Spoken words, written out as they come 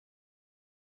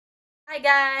Hi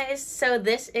guys! So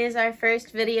this is our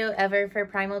first video ever for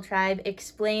Primal Tribe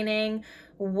explaining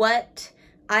what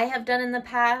I have done in the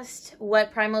past,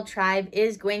 what Primal Tribe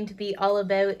is going to be all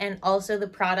about, and also the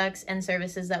products and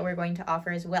services that we're going to offer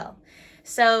as well.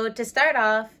 So to start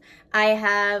off, I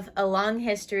have a long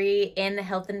history in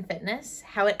health and fitness.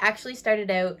 How it actually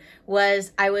started out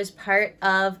was I was part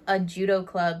of a judo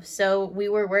club. So we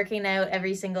were working out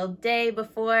every single day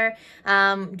before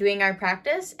doing our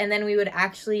practice, and then we would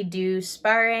actually do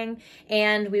sparring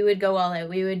and we would go all out.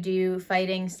 We would do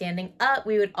fighting standing up.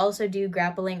 We would also do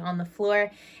grappling on the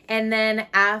floor. And then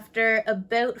after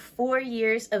about 4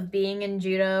 years of being in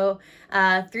judo,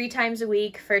 3 times a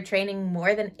week for training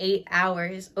more than 8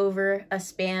 hours over a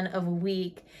span of a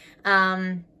week,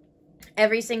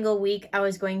 every single week I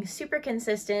was going super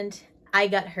consistent, I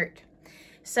got hurt.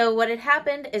 So what had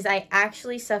happened is I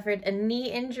actually suffered a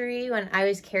knee injury when I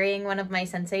was carrying one of my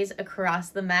senseis across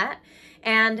the mat.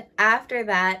 And after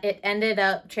that, it ended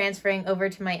up transferring over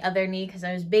to my other knee because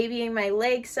I was babying my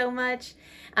leg so much.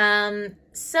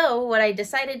 So what I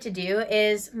decided to do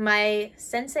is my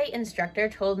sensei instructor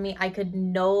told me I could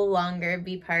no longer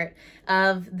be part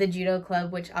of the judo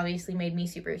club, which obviously made me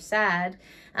super sad.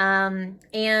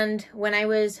 And when I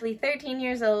was 13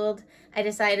 years old, I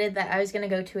decided that I was going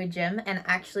to go to a gym and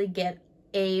actually get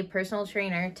a personal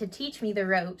trainer to teach me the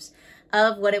ropes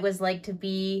of what it was like to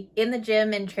be in the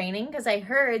gym and training, because I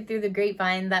heard through the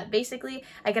grapevine that basically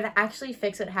I could actually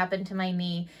fix what happened to my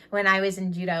knee when I was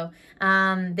in judo.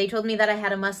 They told me that I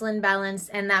had a muscle imbalance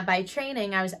and that by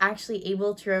training I was actually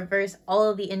able to reverse all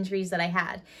of the injuries that I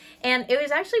had. And it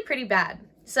was actually pretty bad.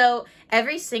 So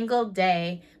every single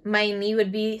day, my knee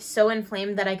would be so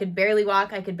inflamed that I could barely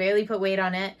walk, I could barely put weight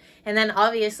on it. And then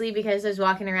obviously, because I was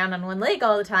walking around on one leg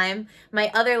all the time,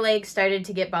 my other leg started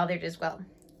to get bothered as well.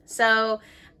 So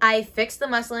I fixed the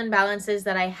muscle imbalances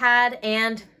that I had,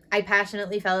 and I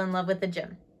passionately fell in love with the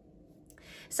gym.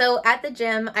 So at the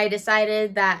gym, I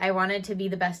decided that I wanted to be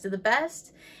the best of the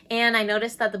best, and I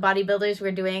noticed that the bodybuilders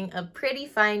were doing a pretty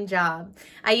fine job.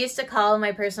 I used to call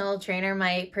my personal trainer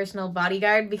my personal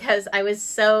bodyguard because I was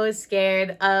so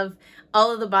scared of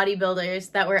all of the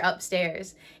bodybuilders that were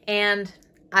upstairs, and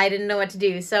I didn't know what to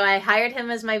do. So I hired him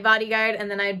as my bodyguard,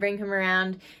 and then I'd bring him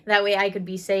around. That way I could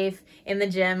be safe in the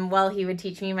gym while he would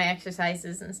teach me my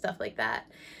exercises and stuff like that.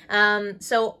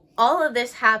 So all of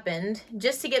this happened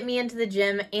just to get me into the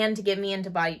gym and to get me into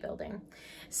bodybuilding.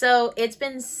 So it's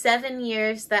been 7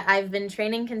 years that I've been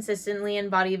training consistently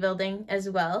in bodybuilding as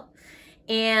well.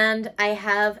 And I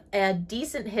have a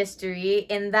decent history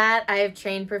in that I have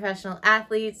trained professional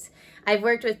athletes. I've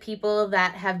worked with people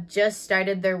that have just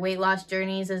started their weight loss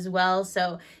journeys as well.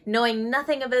 So knowing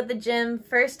nothing about the gym,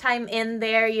 first time in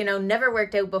there, never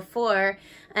worked out before,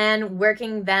 and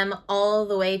working them all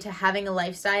the way to having a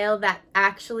lifestyle that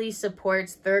actually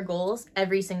supports their goals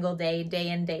every single day, day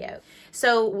in, day out.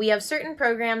 So we have certain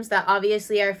programs that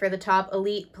obviously are for the top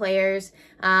elite players,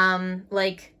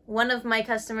 like one of my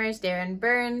customers, Darren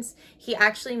Burns, he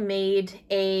actually made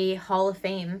a Hall of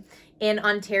Fame in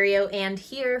Ontario and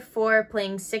here for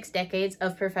playing 6 decades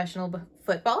of professional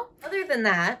football. Other than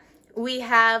that, we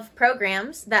have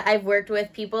programs that I've worked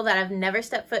with people that have never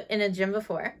stepped foot in a gym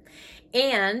before,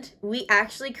 and we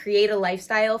actually create a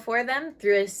lifestyle for them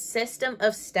through a system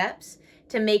of steps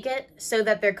to make it so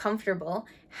that they're comfortable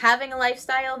having a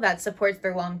lifestyle that supports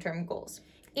their long-term goals.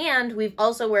 And we've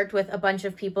also worked with a bunch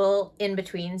of people in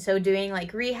between. So doing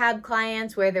like rehab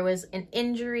clients where there was an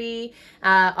injury,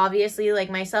 obviously like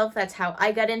myself, that's how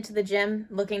I got into the gym,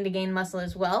 looking to gain muscle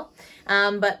as well.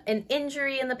 But an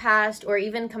injury in the past, or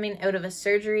even coming out of a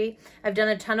surgery, I've done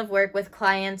a ton of work with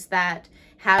clients that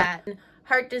have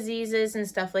heart diseases and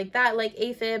stuff like that, like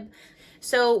AFib.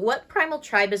 So what Primal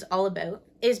Tribe is all about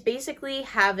is basically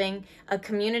having a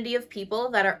community of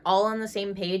people that are all on the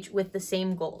same page with the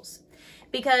same goals.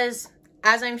 Because,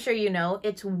 as I'm sure you know,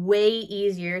 it's way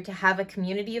easier to have a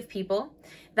community of people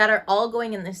that are all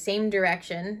going in the same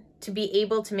direction to be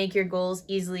able to make your goals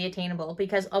easily attainable,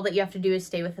 because all that you have to do is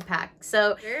stay with the pack.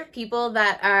 So there are people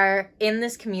that are in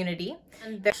this community,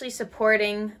 and they're actually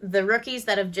supporting the rookies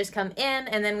that have just come in,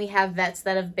 and then we have vets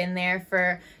that have been there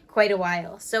for quite a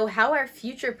while. So how our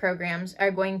future programs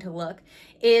are going to look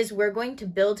is we're going to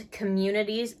build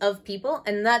communities of people,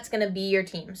 and that's going to be your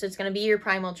team. So it's going to be your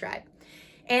Primal Tribe.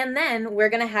 And then we're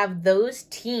going to have those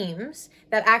teams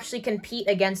that actually compete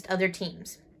against other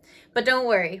teams. But don't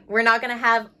worry, we're not going to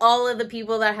have all of the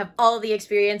people that have all the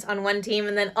experience on one team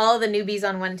and then all the newbies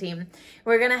on one team.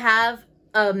 We're going to have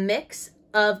a mix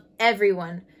of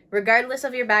everyone, regardless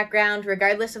of your background,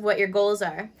 regardless of what your goals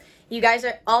are. You guys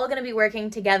are all going to be working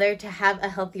together to have a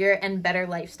healthier and better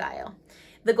lifestyle.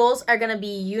 The goals are going to be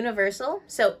universal,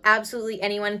 so absolutely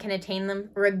anyone can attain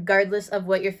them regardless of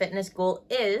what your fitness goal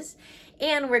is,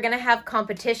 and we're going to have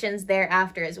competitions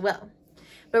thereafter as well.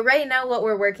 But right now what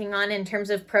we're working on in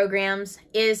terms of programs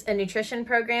is a nutrition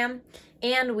program,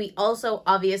 and we also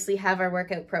obviously have our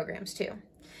workout programs too.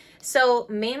 So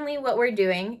mainly what we're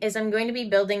doing is I'm going to be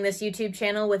building this YouTube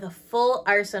channel with a full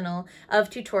arsenal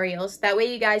of tutorials. That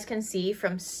way you guys can see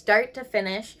from start to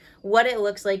finish what it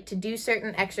looks like to do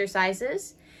certain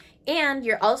exercises. And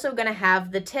you're also going to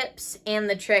have the tips and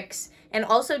the tricks and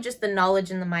also just the knowledge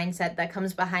and the mindset that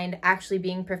comes behind actually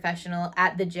being professional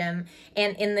at the gym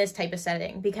and in this type of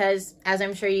setting. Because as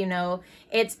I'm sure you know,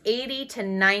 it's 80 to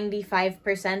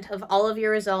 95% of all of your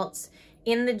results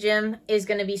in the gym is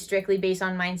going to be strictly based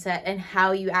on mindset and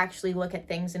how you actually look at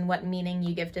things and what meaning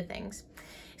you give to things.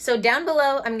 So down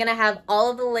below, I'm going to have all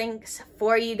of the links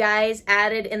for you guys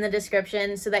added in the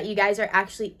description so that you guys are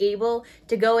actually able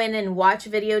to go in and watch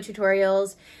video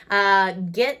tutorials,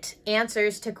 get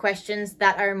answers to questions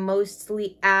that are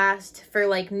mostly asked for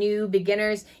like new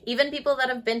beginners, even people that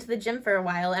have been to the gym for a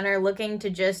while and are looking to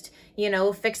just, you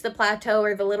know, fix the plateau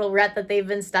or the little rut that they've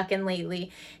been stuck in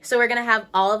lately. So we're going to have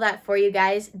all of that for you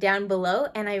guys down below,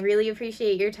 and I really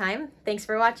appreciate your time. Thanks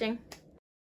for watching.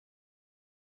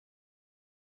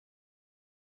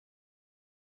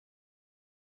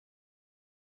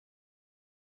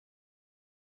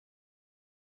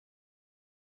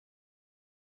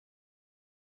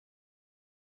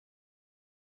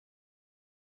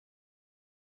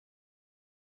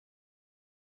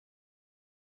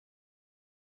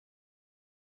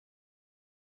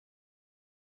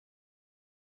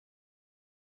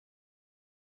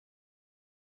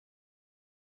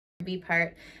 Be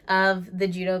part of the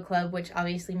judo club, which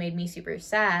obviously made me super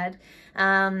sad.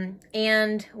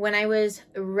 And when I was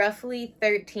roughly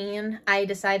 13, I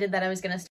decided that I was going to